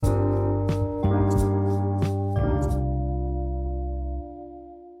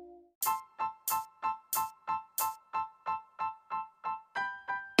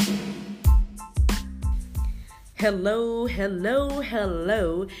Hello, hello,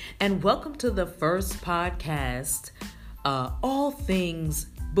 hello, and welcome to the first podcast, All Things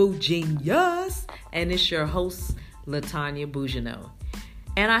Bougenius, and it's your host, Latanya Bougineau.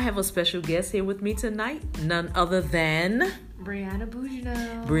 And I have a special guest here with me tonight, none other than Brianna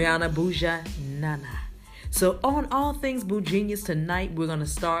Bougineau. Brianna Bougianana. So on All Things Bougenius tonight, we're going to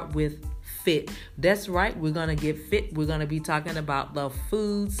start with fit. That's right, we're going to get fit. We're going to be talking about the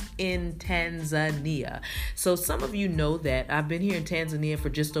foods in Tanzania. So some of you know that I've been here in Tanzania for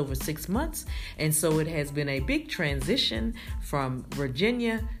just over 6 months. And so it has been a big transition from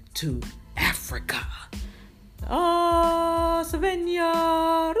Virginia to Africa. Oh,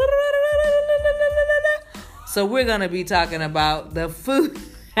 Savannah. So we're going to be talking about the food.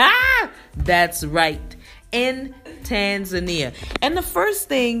 That's right. In Tanzania. And the first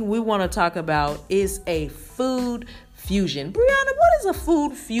thing we want to talk about is a food fusion. Brianna, what is a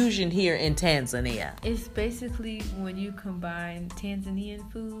food fusion here in Tanzania? It's basically when you combine Tanzanian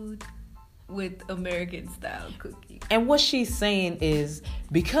food with American style cooking. And what she's saying is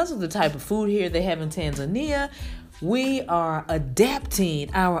because of the type of food here they have in Tanzania, we are adapting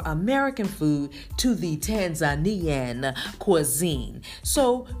our American food to the Tanzanian cuisine.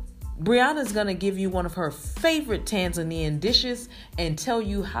 So Brianna's going to give you one of her favorite Tanzanian dishes and tell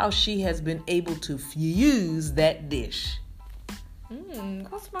you how she has been able to fuse that dish.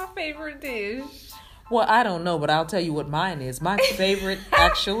 What's my favorite dish? Well, I don't know, but I'll tell you what mine is. My favorite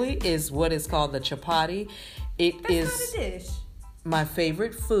actually is what is called the chapati. That's not a dish. My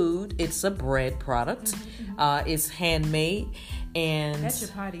favorite food. It's a bread product. It's handmade. And that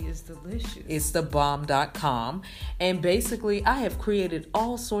chapati is delicious. It's thebomb.com. And basically, I have created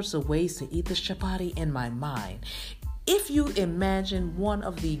all sorts of ways to eat this chapati in my mind. If you imagine one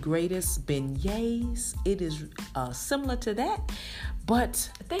of the greatest beignets, it is similar to that. But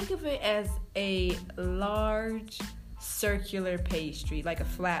think of it as a large circular pastry, like a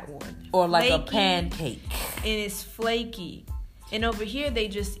flat one. Or like flaky, a pancake. And it's flaky. And over here, they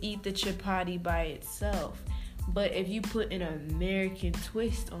just eat the chapati by itself. But if you put an American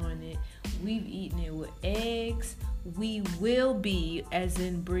twist on it, we've eaten it with eggs. We will be, as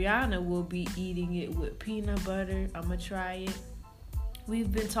in Brianna will be eating it with peanut butter. I'm going to try it.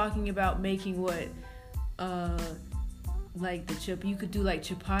 We've been talking about making like you could do like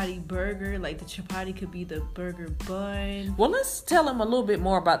chapati burger. Like the chapati could be the burger bun. Well, let's tell them a little bit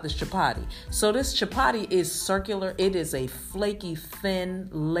more about this chapati. So this chapati is circular. It is a flaky, thin,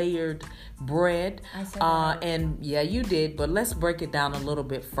 layered bread. I said that. And yeah, you did. But let's break it down a little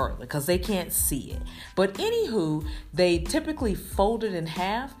bit further because they can't see it. But anywho, they typically fold it in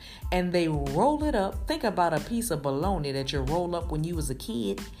half and they roll it up. Think about a piece of bologna that you roll up when you was a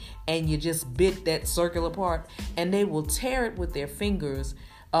kid and you just bit that circular part and they will tear it with their fingers.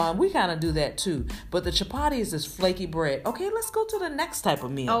 We kind of do that too. But the chapati is this flaky bread. Okay, let's go to the next type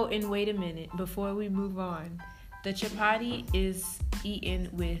of meal. Oh, and wait a minute before we move on. The chapati is eaten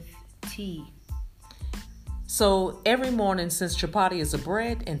with tea. So every morning, since chapati is a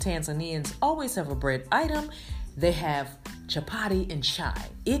bread and Tanzanians always have a bread item, they have chapati and chai.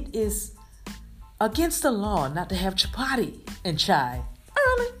 It is against the law not to have chapati and chai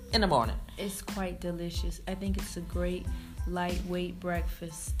early in the morning. It's quite delicious. I think it's a great lightweight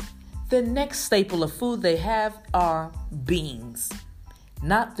breakfast. The next staple of food they have are beans.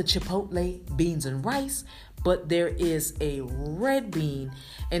 Not the Chipotle beans and rice, but there is a red bean.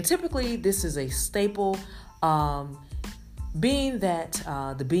 And typically this is a staple being that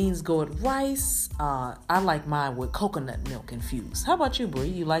the beans go with rice. I like mine with coconut milk infused. How about you, Brie?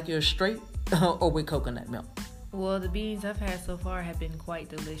 You like yours straight or with coconut milk? Well, the beans I've had so far have been quite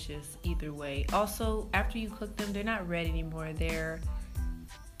delicious either way. Also, after you cook them, they're not red anymore. They're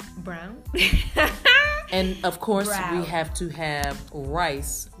brown. And of course, brown. We have to have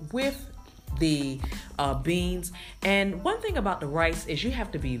rice with the beans. And one thing about the rice is you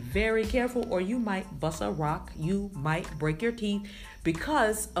have to be very careful or you might bust a rock. You might break your teeth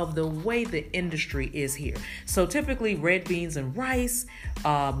because of the way the industry is here. So typically red beans and rice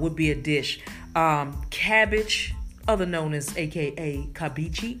would be a dish. Cabbage, other known as AKA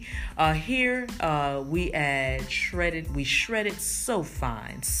kabichi. Here we add we shred it so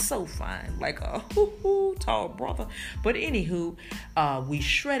fine, like a tall brother. But anywho, we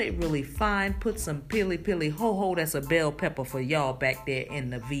shred it really fine, put some pili ho, that's a bell pepper for y'all back there in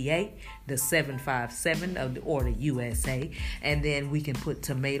the VA, the 757 or the USA, and then we can put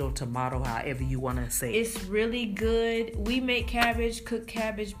tomato, however you want to say it. It's really good. We make cook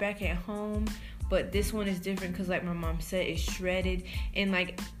cabbage back at home. But this one is different because, like my mom said, it's shredded. And,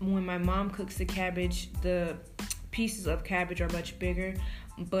 like, when my mom cooks the cabbage, the pieces of cabbage are much bigger.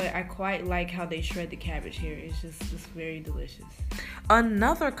 But I quite like how they shred the cabbage here. It's very delicious.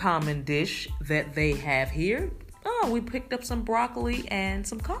 Another common dish that they have here. Oh, we picked up some broccoli and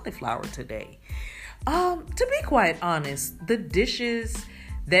some cauliflower today. To be quite honest, the dishes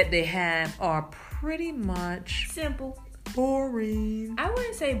that they have are pretty much simple. Boring. I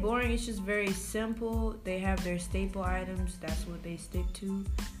wouldn't say boring. It's just very simple. They have their staple items. That's what they stick to.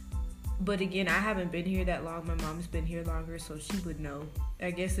 But again, I haven't been here that long. My mom's been here longer, so she would know. I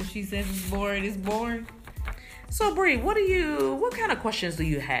guess if she says it's boring, it's boring. So, Bree, what kind of questions do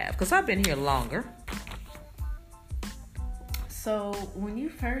you have? Because I've been here longer. So, when you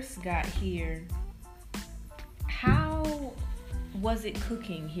first got here, how was it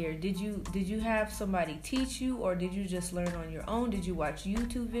cooking here? Did you have somebody teach you, or did you just learn on your own? Did you watch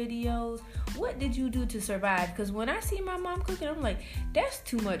YouTube videos? What did you do to survive? Because when I see my mom cooking, I'm like, that's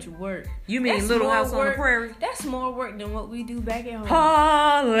too much work. You mean Little House on the Prairie? That's more work than what we do back at home.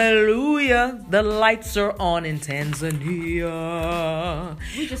 Hallelujah. The lights are on in Tanzania.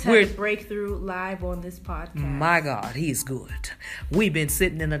 We just had a breakthrough live on this podcast. My God, he's good. We've been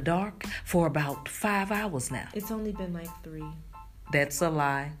sitting in the dark for about 5 hours now. It's only been like 3. That's a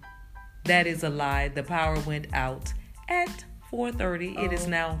lie. That is a lie. The power went out at 4:30. It is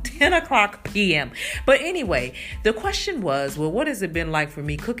now 10 o'clock p.m. But anyway, the question was, well, what has it been like for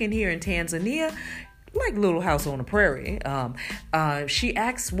me cooking here in Tanzania? Like Little House on the Prairie. She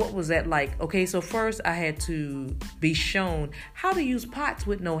asked, what was that like? Okay, so first I had to be shown how to use pots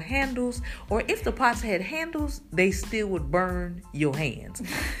with no handles, or if the pots had handles, they still would burn your hands.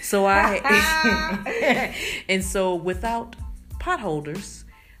 So and so without pot holders,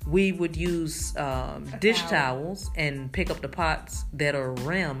 we would use dish towels and pick up the pots that are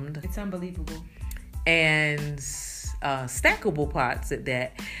rimmed. It's unbelievable. And stackable pots at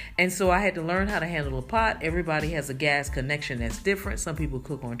that. And so I had to learn how to handle a pot. Everybody has a gas connection that's different. Some people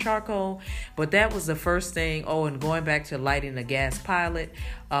cook on charcoal, but that was the first thing. Oh, and going back to lighting a gas pilot,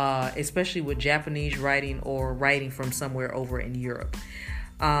 especially with Japanese writing or writing from somewhere over in Europe.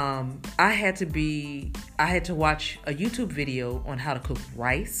 I had to watch a YouTube video on how to cook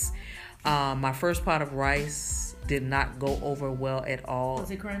rice. My first pot of rice did not go over well at all.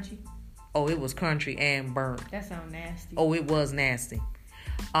 Was it crunchy? Oh, it was crunchy and burnt. That sounds nasty. Oh, it was nasty.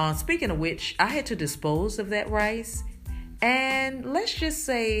 Speaking of which, I had to dispose of that rice. And let's just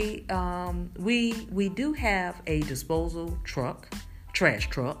say we do have a disposal trash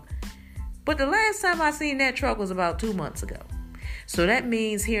truck. But the last time I seen that truck was about 2 months ago. So that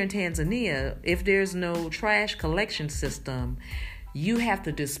means here in Tanzania, if there's no trash collection system, you have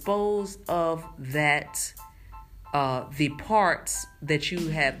to dispose of that, the parts that you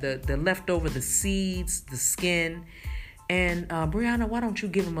have, the leftover, the seeds, the skin. And Brianna, why don't you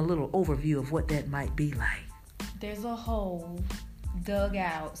give them a little overview of what that might be like? There's a hole dug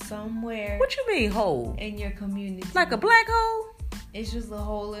out somewhere. What you mean hole? In your community. Like a black hole? It's just a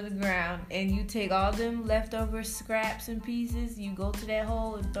hole in the ground, and you take all them leftover scraps and pieces, you go to that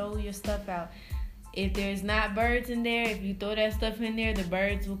hole and throw your stuff out. If there's not birds in there, if you throw that stuff in there, the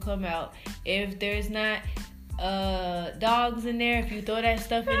birds will come out. If there's not dogs in there, if you throw that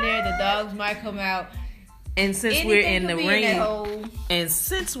stuff in there, the dogs might come out. And since we're in the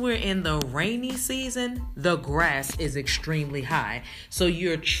rainy season, the grass is extremely high. So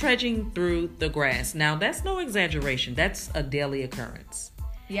you're trudging through the grass. Now that's no exaggeration. That's a daily occurrence.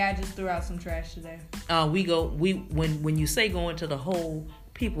 Yeah, I just threw out some trash today. When you say go into the hole,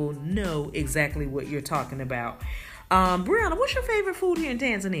 people know exactly what you're talking about. Brianna, what's your favorite food here in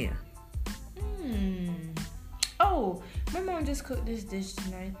Tanzania? Oh, my mom just cooked this dish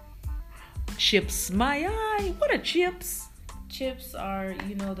tonight. Chips, my eye. What are chips? Chips are,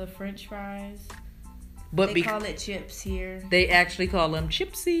 the French fries. But they call it chips here. They actually call them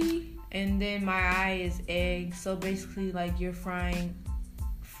chipsy. And then my eye is egg. So basically, like you're frying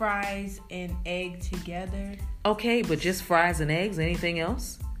fries and egg together. Okay, but just fries and eggs. Anything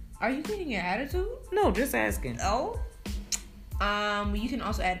else? Are you getting an attitude? No, just asking. Oh. You can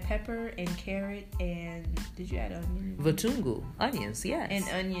also add pepper and carrot and did you add onion? Vitungu, onions, yes. And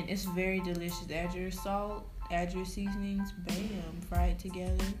onion. It's very delicious. Add your salt, add your seasonings, bam, fry it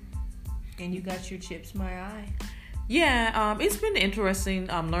together, and you got your chips, my eye. Yeah, it's been interesting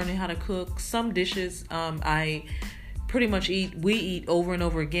learning how to cook. Some dishes I pretty much we eat over and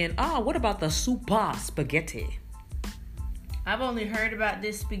over again. What about the super spaghetti? I've only heard about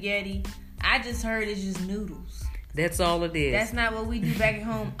this spaghetti. I just heard it's just noodles. That's all it is. That's not what we do back at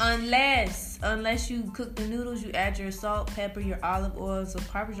home. Unless you cook the noodles, you add your salt, pepper, your olive oil, some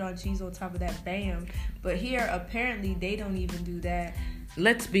Parmesan cheese on top of that. Bam. But here, apparently, they don't even do that.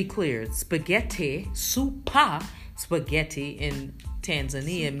 Let's be clear. Spaghetti, supa, spaghetti in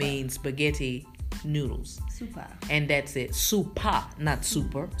Tanzania means spaghetti noodles. Supa. And that's it. Supa, not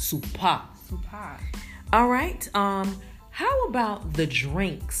super. Supa. Supa. All right. How about the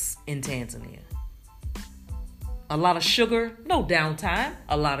drinks in Tanzania? A lot of sugar, no downtime.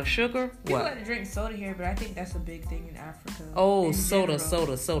 A lot of sugar. People like to drink soda here, but I think that's a big thing in Africa. Oh, soda.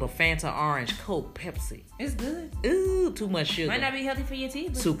 Fanta, orange, Coke, Pepsi. It's good. Ooh, too much sugar. Might not be healthy for your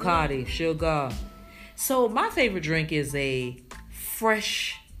teeth. Sukari, sugar. So my favorite drink is a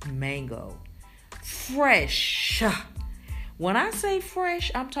fresh mango. Fresh. When I say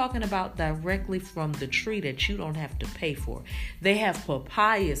fresh, I'm talking about directly from the tree that you don't have to pay for. They have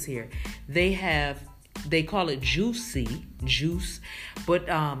papayas here. They call it juice, but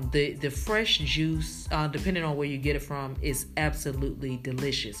the fresh juice, depending on where you get it from, is absolutely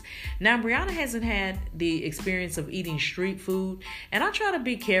delicious. Now, Brianna hasn't had the experience of eating street food, and I try to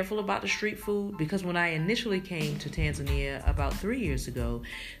be careful about the street food because when I initially came to Tanzania about 3 years ago,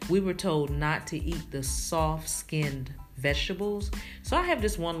 we were told not to eat the soft-skinned vegetables. So I have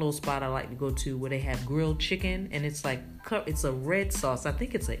this one little spot I like to go to where they have grilled chicken, and it's a red sauce. I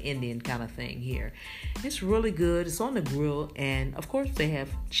think it's an Indian kind of thing here. It's really good. It's on the grill, and of course they have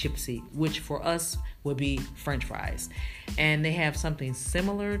chipsy, which for us would be French fries. And they have something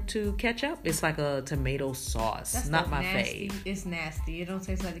similar to ketchup. It's like a tomato sauce. That's not my nasty. fave. It's nasty. It don't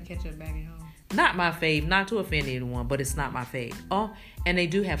taste like the ketchup back at home. Not my fave, not to offend anyone, but it's not my fave. Oh, and they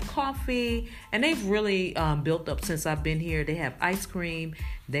do have coffee, and they've really built up since I've been here. They have ice cream,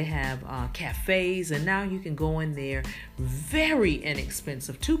 they have cafes, and now you can go in there very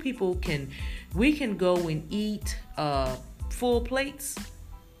inexpensive. Two people we can go and eat full plates,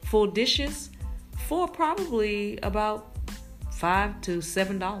 full dishes for probably about $5 to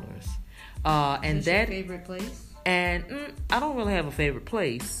 $7. And Is that your favorite place? And I don't really have a favorite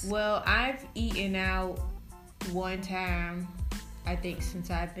place. Well, I've eaten out one time, I think,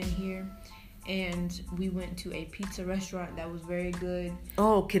 since I've been here. And we went to a pizza restaurant that was very good.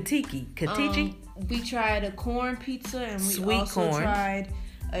 Oh, Katiki. We tried a corn pizza and we also tried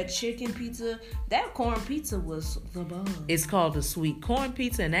a chicken pizza. That corn pizza was the bomb. It's called the sweet corn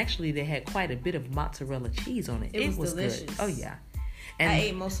pizza, and actually they had quite a bit of mozzarella cheese on it. It was delicious. Good. Oh, yeah. And I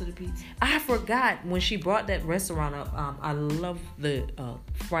ate most of the pizza. I forgot when she brought that restaurant up. I love the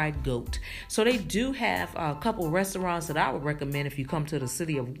fried goat. So they do have a couple restaurants that I would recommend if you come to the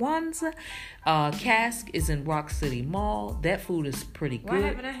city of Wanza. Cask is in Rock City Mall. That food is pretty good. Why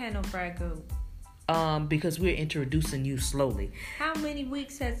haven't I had no fried goat? Because we're introducing you slowly. How many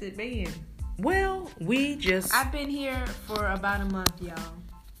weeks has it been? Well, I've been here for about a month, y'all.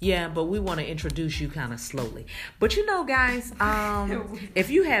 Yeah, but we want to introduce you kind of slowly. But you know, guys,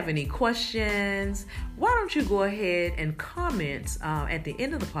 if you have any questions, why don't you go ahead and comment at the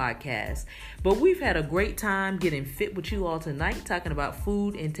end of the podcast. But we've had a great time getting fit with you all tonight, talking about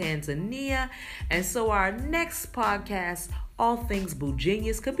food in Tanzania. And so our next podcast, All Things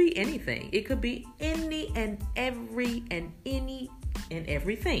Bujenius, could be anything. It could be any and every and any and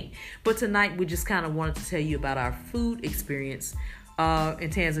everything. But tonight, we just kind of wanted to tell you about our food experience in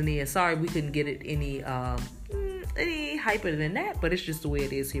Tanzania. Sorry we couldn't get it any hyper than that, but it's just the way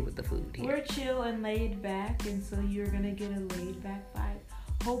it is here with the food here. We're chill and laid back, and so you're gonna get a laid back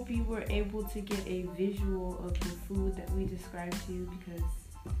vibe. Hope you were able to get a visual of the food that we described to you, because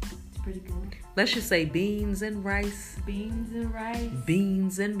it's pretty good. Let's just say beans and rice. Beans and rice.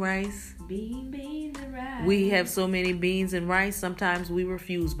 Beans and rice. Beans and rice. We have so many beans and rice, sometimes we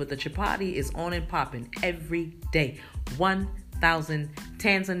refuse, but the chapati is on and popping every day. 1,000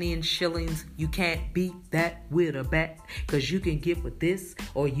 Tanzanian shillings. You can't beat that with a bat, because you can get with this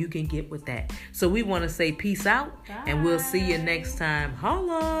or you can get with that. So we want to say peace out. Bye. And we'll see you next time.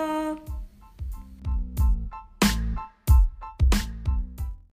 Holla!